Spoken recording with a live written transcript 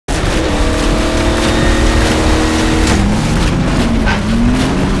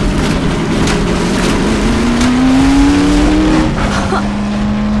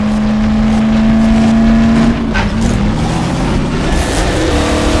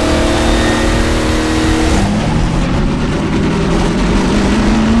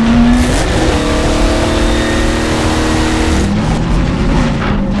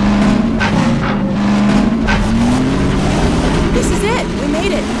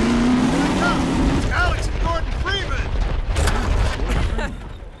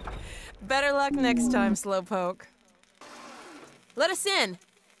luck next time, Slowpoke. Let us in.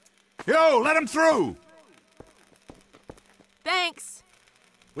 Yo, let him through! Thanks.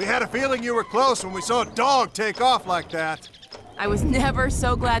 We had a feeling you were close when we saw a dog take off like that. I was never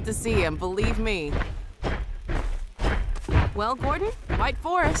so glad to see him, believe me. Well, Gordon, White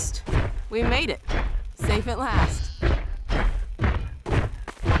Forest. We made it. Safe at last.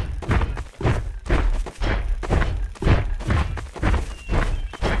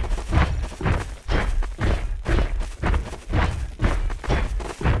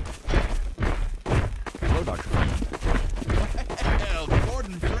 Hello, Dr. Freeman. Well,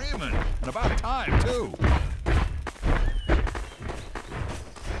 Gordon Freeman. And about time, too.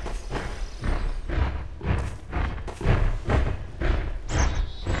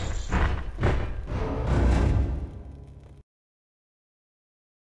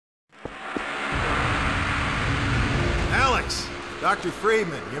 Dr.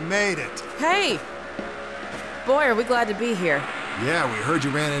 Freeman, you made it. Hey! Boy, are we glad to be here. Yeah, we heard you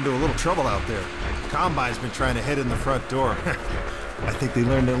ran into a little trouble out there. Combine's been trying to head in the front door. I think they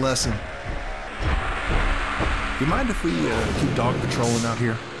learned their lesson. Do you mind if we keep dog patrolling out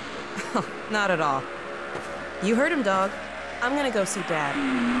here? Not at all. You heard him, dog. I'm gonna go see Dad.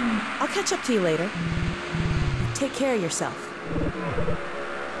 I'll catch up to you later. Take care of yourself.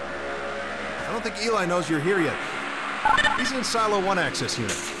 I don't think Eli knows you're here yet. He's in Silo 1 access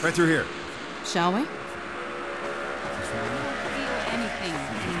unit, right through here. Shall we? I don't feel anything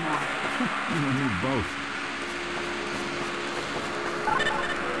anymore. You and me both.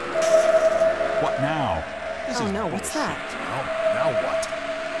 What now? Oh no, what's that? Well, now what?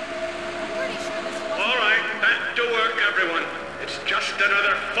 I'm pretty sure this was... All right, back to work, everyone. It's just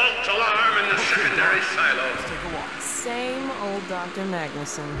another false alarm in the secondary silo. Let's take a walk. Same old Dr.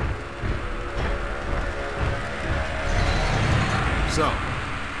 Magnuson. So,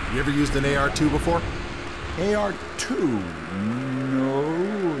 you ever used an AR-2 before? AR-2?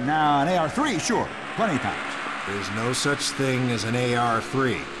 No. Nah, an AR-3, sure. Plenty of times. There's no such thing as an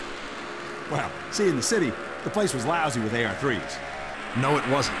AR-3. Well, see, in the city, the place was lousy with AR-3s. No, it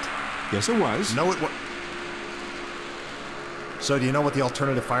wasn't. Yes, it was. No, it was. So do you know what the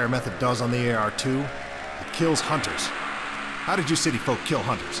alternative fire method does on the AR-2? It kills hunters. How did you city folk kill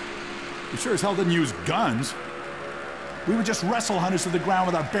hunters? We sure as hell didn't use guns. We would just wrestle hunters to the ground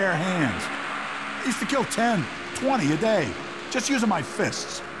with our bare hands. I used to kill 10, 20 a day, just using my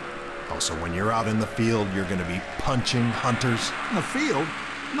fists. Oh, so when you're out in the field, you're gonna be punching hunters? In the field?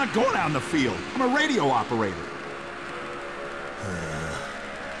 I'm not going out in the field. I'm a radio operator.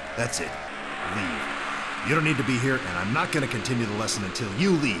 That's it. Leave. You don't need to be here, and I'm not gonna continue the lesson until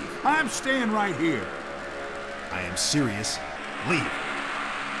you leave. I'm staying right here. I am serious. Leave.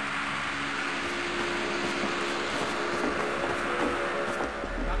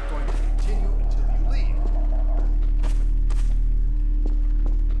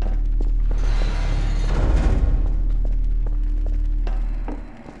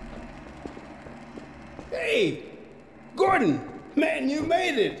 Hey, Gordon, man, you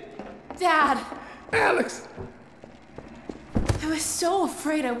made it. Dad! Alex. I was so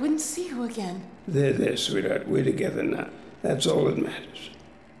afraid I wouldn't see you again. There, sweetheart. We're together now. That's all that matters.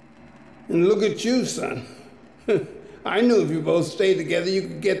 And look at you, son. I knew if you both stayed together, you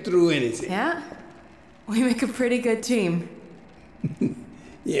could get through anything. Yeah? We make a pretty good team.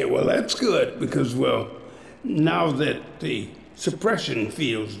 Yeah, well, that's good because, well, now that the suppression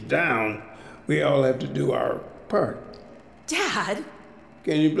field's down, we all have to do our part. Dad?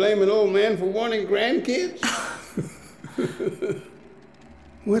 Can you blame an old man for wanting grandkids?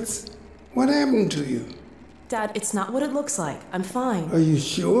 What happened to you? Dad, it's not what it looks like. I'm fine. Are you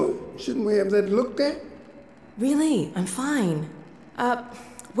sure? Shouldn't we have that looked at? Really, I'm fine.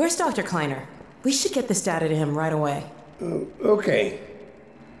 Where's Dr. Kleiner? We should get this data to him right away. Okay.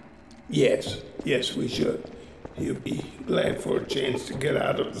 Yes, we should. He'll be glad for a chance to get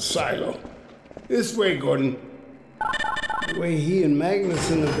out of the silo. This way, Gordon. The way he and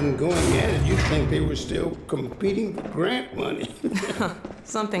Magnuson have been going at it, you'd think they were still competing for grant money.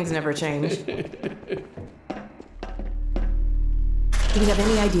 Some things never change. Do we have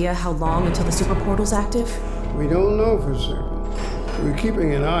any idea how long until the super portal's active? We don't know for certain. We're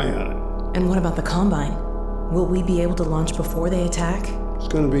keeping an eye on it. And what about the Combine? Will we be able to launch before they attack? It's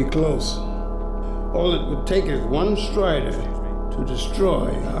gonna be close. All it would take is one Strider to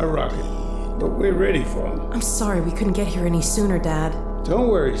destroy our rocket. But we're ready for them. I'm sorry we couldn't get here any sooner, Dad. Don't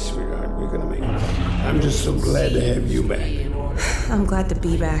worry, sweetheart. We're gonna make it. I'm just so glad to have you back. I'm glad to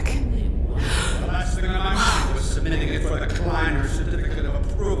be back. The last thing on my mind was submitting it for the Kleiner certificate of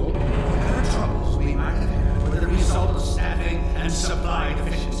approval. There are troubles we might have had with the result of staffing and supply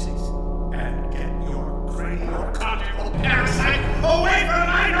deficiencies. And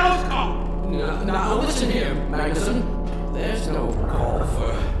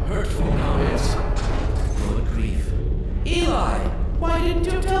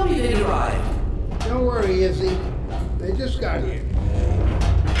is he? They just got here.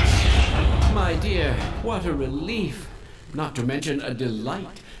 My dear, what a relief. Not to mention a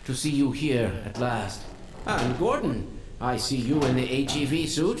delight to see you here at last. And Gordon, I see you in the HEV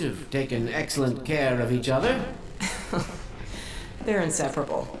suit have taken excellent care of each other. They're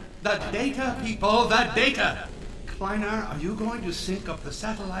inseparable. The data, people, the data! Kleiner, are you going to sync up the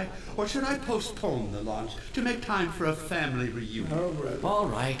satellite, or should I postpone the launch to make time for a family reunion? All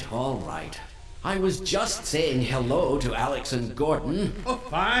right. I was just saying hello to Alex and Gordon. Oh,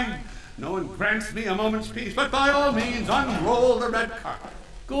 fine. No one grants me a moment's peace, but by all means, unroll the red carpet.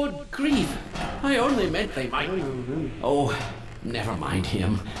 Good grief. I only meant they might... Oh, never mind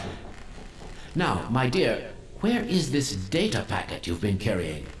him. Now, my dear, where is this data packet you've been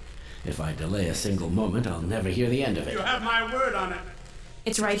carrying? If I delay a single moment, I'll never hear the end of it. You have my word on it.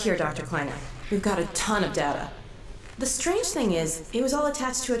 It's right here, Dr. Kleiner. We've got a ton of data. The strange thing is, it was all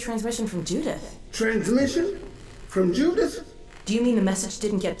attached to a transmission from Judith. Transmission? From Judith? Do you mean the message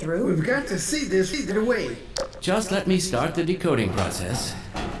didn't get through? We've got to see this either way. Just let me start the decoding process,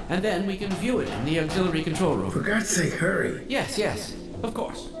 and then we can view it in the auxiliary control room. For God's sake, hurry. Yes, of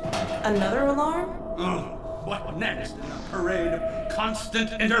course. Another alarm? Oh, what next in a parade of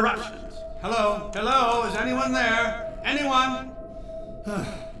constant interruptions? Hello, is anyone there? Anyone?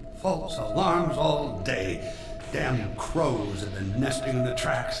 False alarms all day. Damn crows have been nesting in the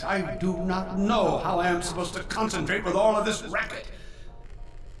tracks. I do not know how I am supposed to concentrate with all of this racket.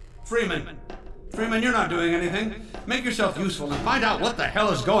 Freeman, you're not doing anything. Make yourself useful and find out what the hell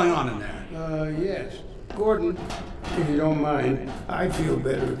is going on in there. Yes. Gordon, if you don't mind, I'd feel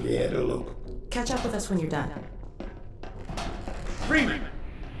better if you had a look. Catch up with us when you're done. Freeman!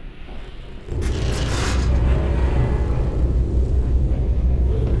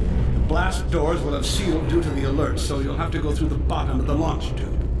 Blast doors will have sealed due to the alert, so you'll have to go through the bottom of the launch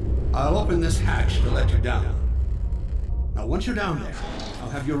tube. I'll open this hatch to let you down. Now, once you're down there, I'll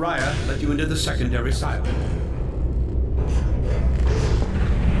have Uriah let you into the secondary silo.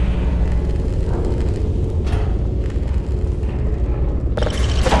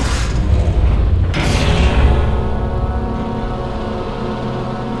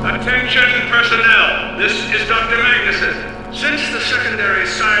 Attention personnel, this is Dr. Magnuson. Since the secondary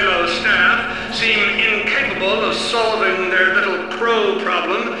silo staff seem incapable of solving their little crow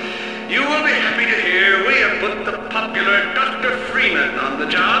problem, you will be happy to hear we have put the popular Dr. Freeman on the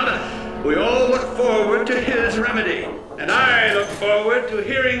job. We all look forward to his remedy, and I look forward to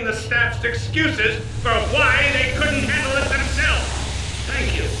hearing the staff's excuses for why they couldn't handle it themselves.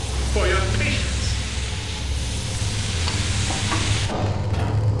 Thank you for your patience.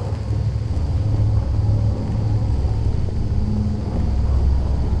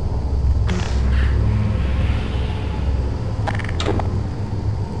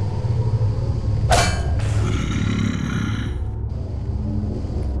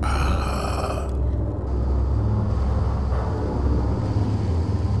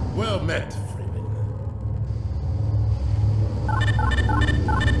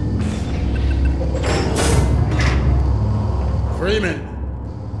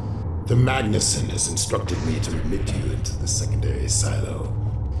 Magnuson has instructed me to admit you into the secondary silo.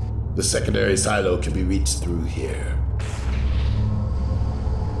 The secondary silo can be reached through here.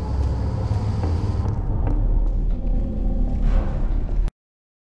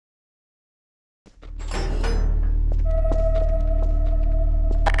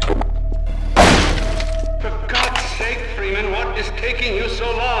 For God's sake, Freeman, what is taking you so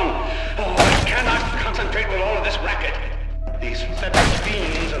long? Oh, I cannot concentrate with all of this racket. These federal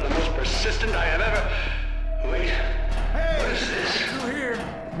fiends are the most persistent I have ever... Wait, what is this? Who here?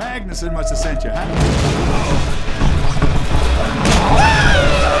 Magnuson must have sent you, huh?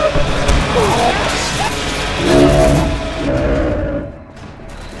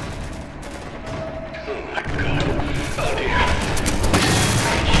 Oh my God. Oh dear.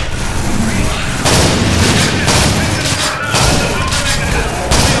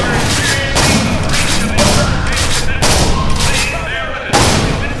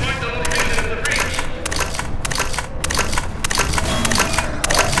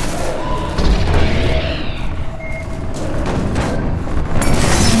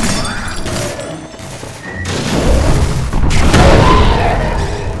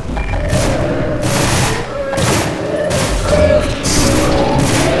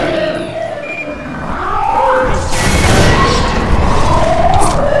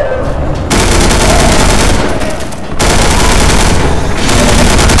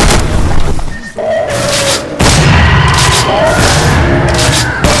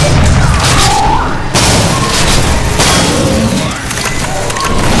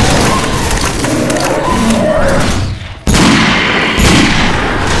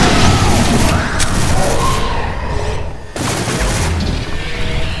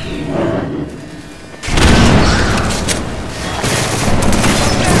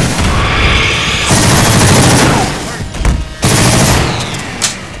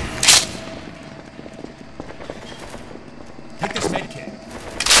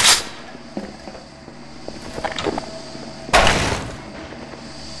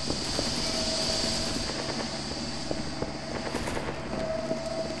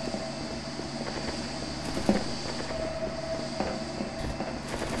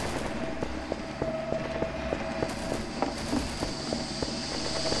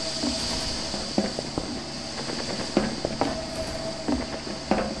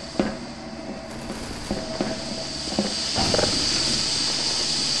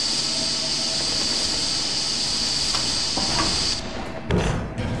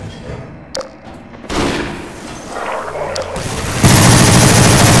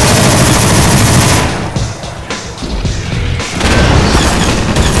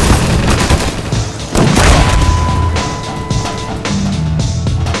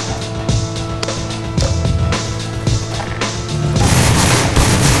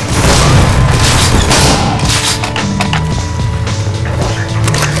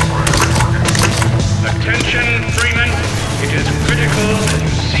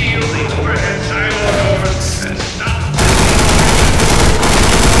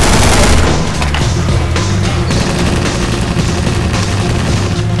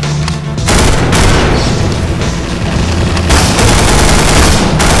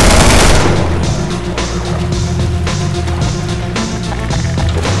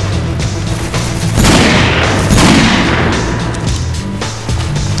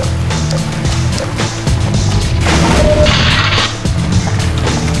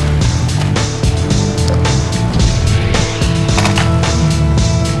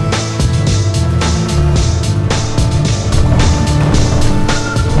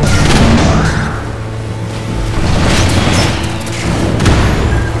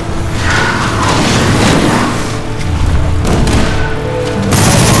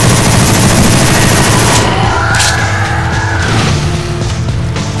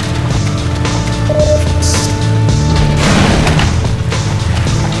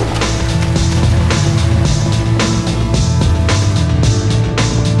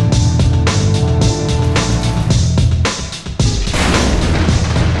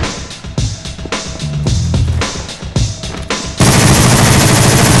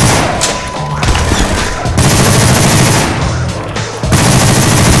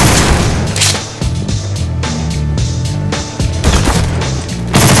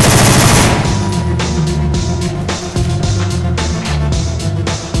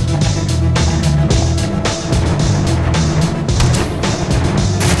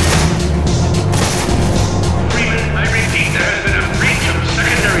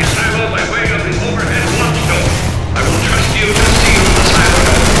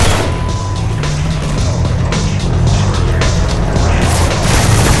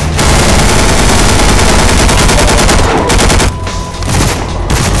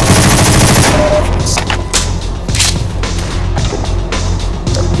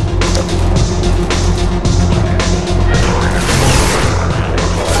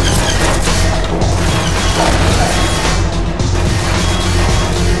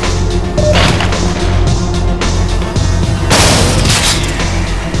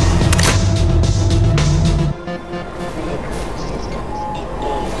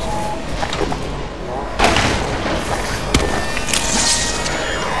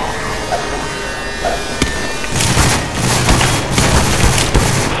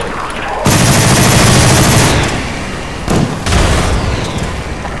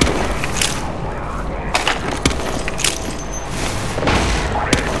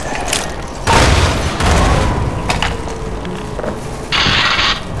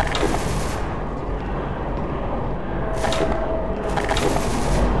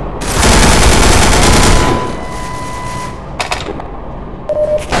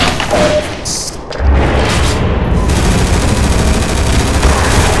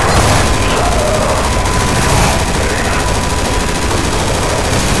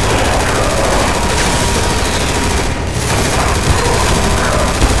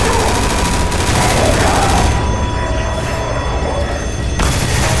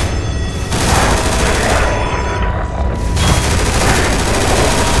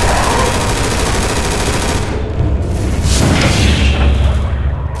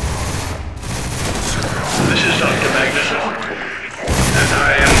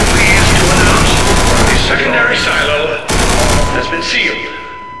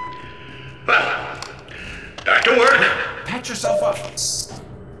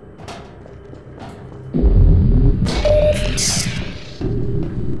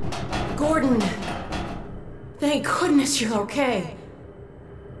 Thank goodness you're okay.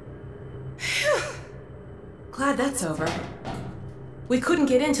 Phew. Glad that's over. We couldn't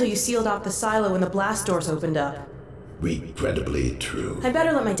get in till you sealed off the silo when the blast doors opened up. Regrettably true. I'd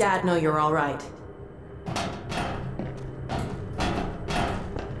better let my dad know you're all right.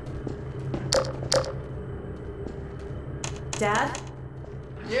 Dad?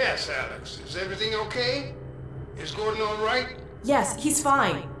 Yes, Alex. Is everything okay? Is Gordon all right? Yes, he's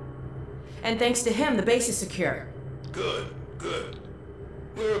fine. And thanks to him, the base is secure. Good, good.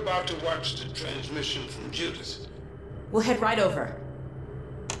 We're about to watch the transmission from Judith. We'll head right over.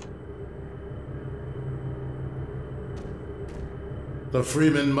 The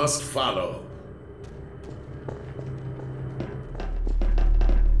Freeman must follow.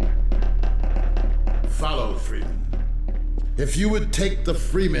 Follow, Freeman. If you would take the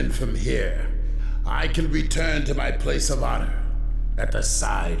Freeman from here, I can return to my place of honor at the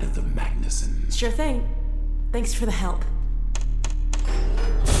side of the Magnuson. Sure thing. Thanks for the help.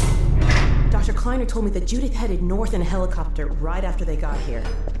 Dr. Kleiner told me that Judith headed north in a helicopter right after they got here.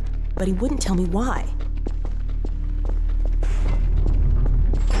 But he wouldn't tell me why.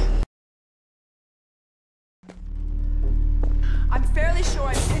 I'm fairly sure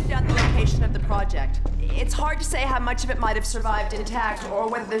I've pinned down the location of the project. It's hard to say how much of it might have survived intact, or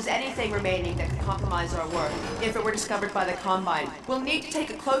whether there's anything remaining that could compromise our work, if it were discovered by the Combine. We'll need to take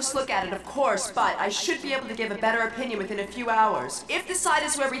a close look at it, of course, but I should be able to give a better opinion within a few hours. If the site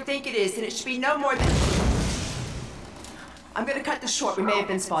is where we think it is, then it should be no more than... I'm gonna cut this short. We may have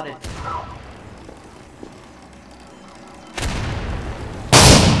been spotted.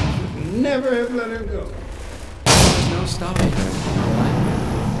 Never have let her go. There's no stopping her.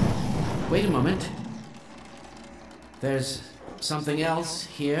 Wait a moment. There's something else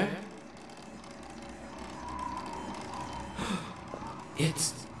here.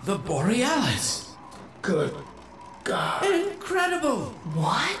 It's the Borealis. Good God. Incredible!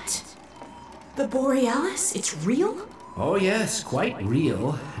 What? The Borealis? It's real? Oh yes, quite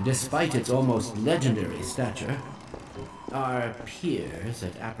real, despite its almost legendary stature. Our peers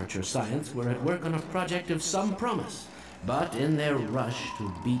at Aperture Science were at work on a project of some promise, but in their rush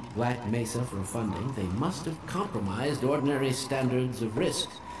to beat Black Mesa for funding, they must have compromised ordinary standards of risk.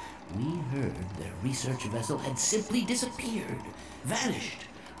 We heard their research vessel had simply disappeared, vanished,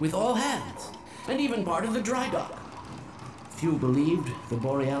 with all hands, and even part of the dry dock. Few believed the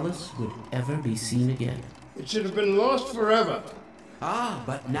Borealis would ever be seen again. It should have been lost forever. Ah,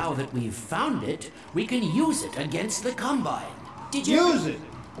 but now that we've found it, we can use it against the Combine. Did you... Use it!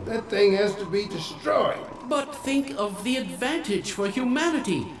 That thing has to be destroyed. But think of the advantage for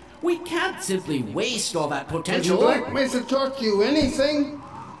humanity. We can't simply waste all that potential. Has Black Mesa taught you anything?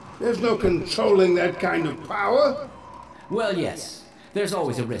 There's no controlling that kind of power. Well, yes. There's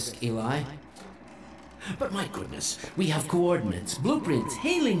always a risk, Eli. But my goodness, we have coordinates, blueprints,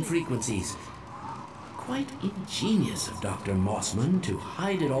 hailing frequencies. Quite ingenious of Dr. Mossman to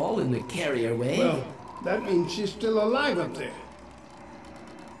hide it all in the carrier way. Well, that means she's still alive up there.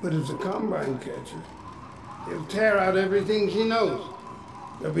 But if the Combine catches her, he'll tear out everything she knows.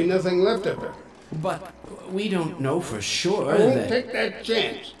 There'll be nothing left of her. But we don't know for sure I won't that... take that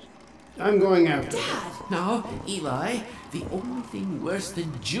chance. I'm going after her. Now, Eli, the only thing worse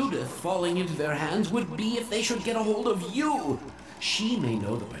than Judith falling into their hands would be if they should get a hold of you. She may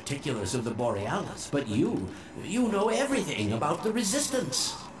know the particulars of the Borealis, but you know everything about the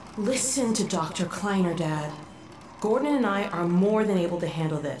Resistance. Listen to Dr. Kleiner, Dad. Gordon and I are more than able to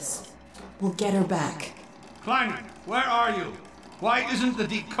handle this. We'll get her back. Kleiner, where are you? Why isn't the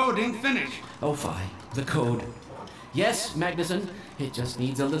decoding finished? Oh, fine. The code. Yes, Magnuson. It just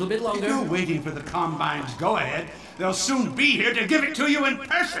needs a little bit longer. If you're waiting for the Combine's go-ahead, they'll soon be here to give it to you in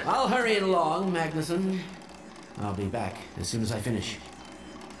person. I'll hurry it along, Magnuson. I'll be back as soon as I finish.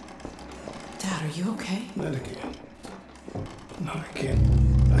 Dad, are you okay? Not again. No, I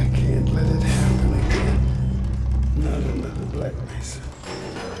can't let it happen again. Not another Black Mesa.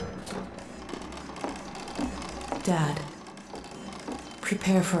 Dad,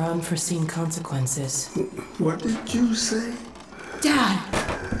 prepare for unforeseen consequences. What did you say?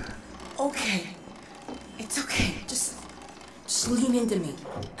 Dad! Okay. It's okay. Just lean into me.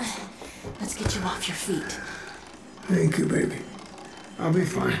 Let's get you off your feet. Thank you, baby. I'll be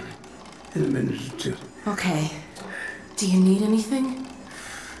fine in a minute or two. Okay. Do you need anything?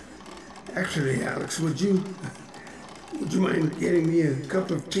 Actually, Alex, would you mind getting me a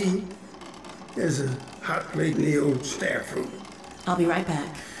cup of tea? There's a hot plate in the old staff room. I'll be right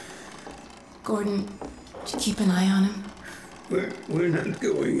back. Gordon, did you keep an eye on him? We're not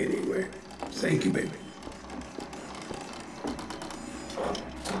going anywhere. Thank you, baby.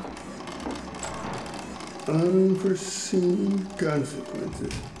 Unforeseen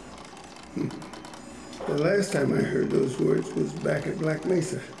consequences. The last time I heard those words was back at Black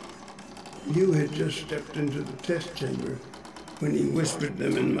Mesa. You had just stepped into the test chamber when he whispered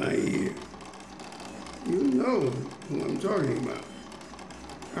them in my ear. You know who I'm talking about.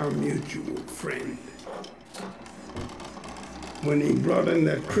 Our mutual friend. When he brought in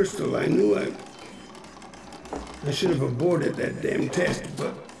that crystal, I knew I should have aborted that damn test,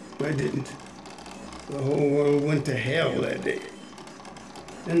 but I didn't. The whole world went to hell that day.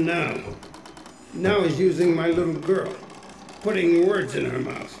 And now he's using my little girl, putting words in her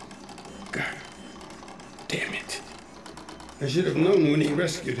mouth. God damn it. I should have known when he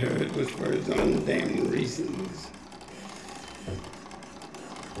rescued her it was for his own damn reasons.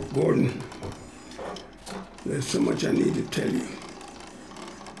 Gordon, there's so much I need to tell you.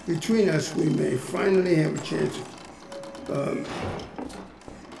 Between us, we may finally have a chance of,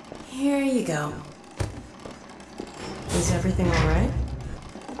 Here you go. Is everything all right?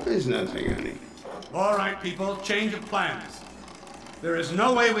 There's nothing, honey. All right, people, change of plans. There is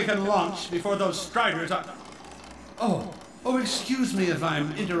no way we can launch before those Striders are... Oh, excuse me if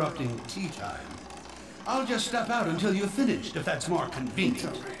I'm interrupting tea time. I'll just step out until you've finished, if that's more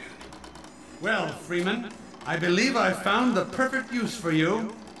convenient. Well, Freeman, I believe I've found the perfect use for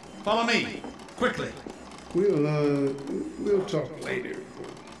you. Follow me, quickly. We'll talk later.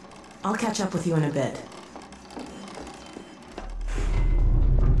 I'll catch up with you in a bit.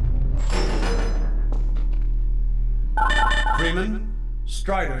 Freeman,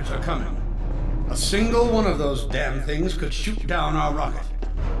 Striders are coming. A single one of those damn things could shoot down our rocket.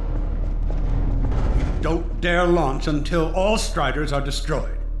 We don't dare launch until all Striders are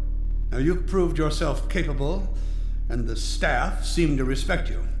destroyed. Now, you've proved yourself capable, and the staff seem to respect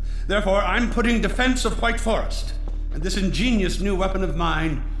you. Therefore, I'm putting defense of White Forest and this ingenious new weapon of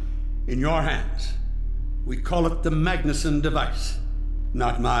mine in your hands. We call it the Magnuson device.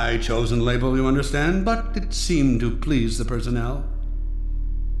 Not my chosen label, you understand, but it seemed to please the personnel.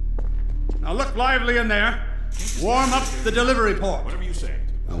 Now look lively in there. Warm up the delivery port. Whatever you say.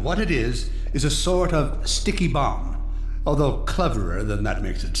 Now, what it is a sort of sticky bomb, although cleverer than that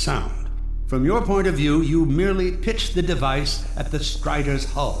makes it sound. From your point of view, you merely pitch the device at the Strider's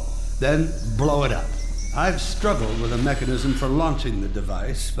hull, then blow it up. I've struggled with a mechanism for launching the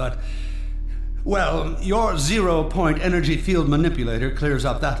device, but, well, your zero-point energy field manipulator clears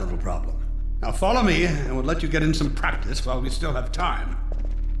up that little problem. Now follow me, and we'll let you get in some practice while we still have time.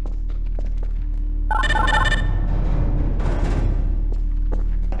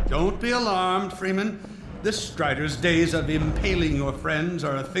 Don't be alarmed, Freeman. This Strider's days of impaling your friends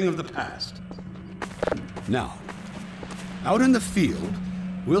are a thing of the past. Now, out in the field,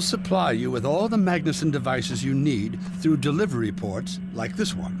 we'll supply you with all the Magnuson devices you need through delivery ports like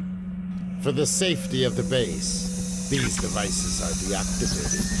this one. For the safety of the base, these devices are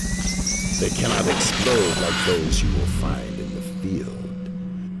deactivated. They cannot explode like those you will find in the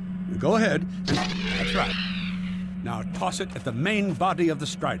field. Go ahead, and that's right. Now toss it at the main body of the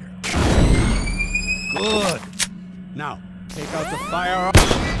Strider. Good. Now, take out the firearm.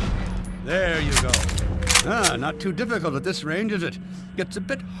 There you go. Not too difficult at this range, is it? Gets a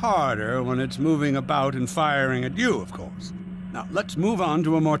bit harder when it's moving about and firing at you, of course. Now, let's move on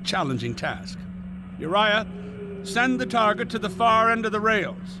to a more challenging task. Uriah, send the target to the far end of the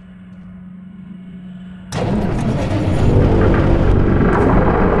rails.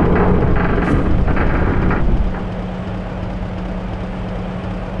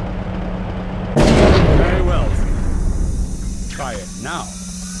 Very well. Try it now.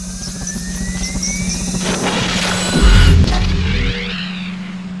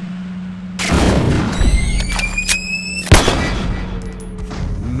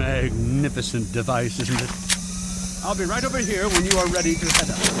 Magnificent device, isn't it? I'll be right over here when you are ready to head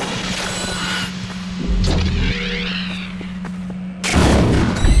up.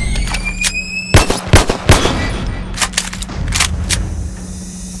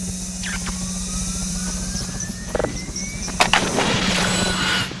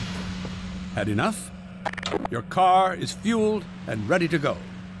 Had enough? Your car is fueled and ready to go.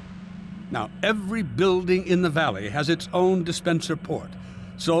 Now, every building in the valley has its own dispenser port,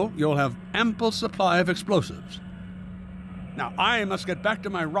 so you'll have ample supply of explosives. Now, I must get back to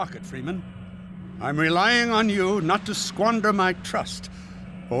my rocket, Freeman. I'm relying on you not to squander my trust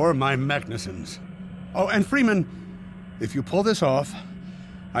or my Magnusons. Oh, and Freeman, if you pull this off,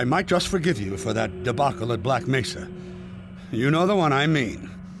 I might just forgive you for that debacle at Black Mesa. You know the one I mean,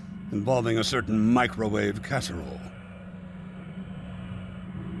 involving a certain microwave casserole.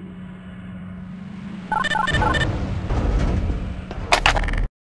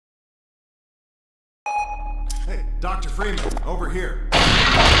 over here.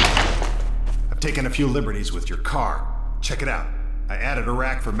 I've taken a few liberties with your car. Check it out. I added a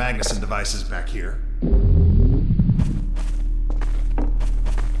rack for Magnuson devices back here.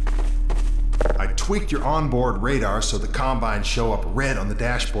 I tweaked your onboard radar so the combines show up red on the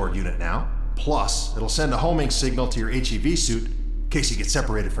dashboard unit now. Plus, it'll send a homing signal to your HEV suit in case you get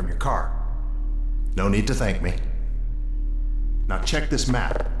separated from your car. No need to thank me. Now check this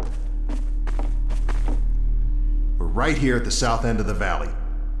map. We're right here at the south end of the valley.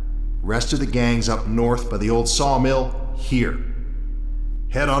 Rest of the gang's up north by the old sawmill here.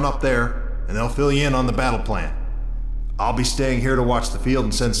 Head on up there, and they'll fill you in on the battle plan. I'll be staying here to watch the field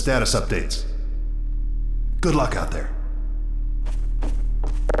and send status updates. Good luck out there.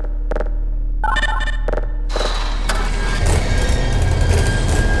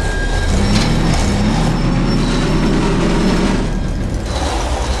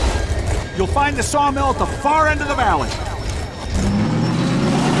 You'll find the sawmill at the far end of the valley.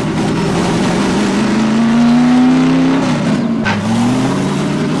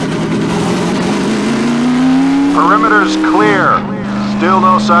 Perimeter's clear. Still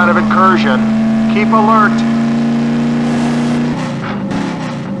no sign of incursion. Keep alert.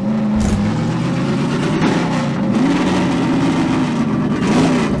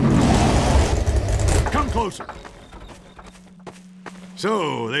 Come closer.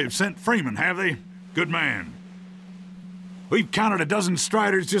 So, they've sent Freeman, have they? Good man. We've counted a dozen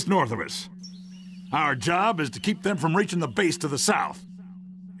Striders just north of us. Our job is to keep them from reaching the base to the south.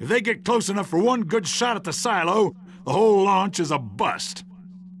 If they get close enough for one good shot at the silo, the whole launch is a bust.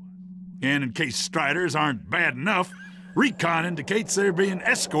 And in case Striders aren't bad enough, recon indicates they're being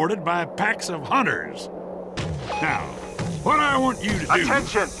escorted by packs of hunters. Now, what I want you to do...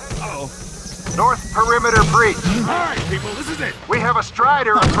 Attention! Uh-oh. North perimeter breach. All right, people, this is it. We have a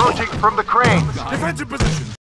Strider approaching from the cranes. Defensive position.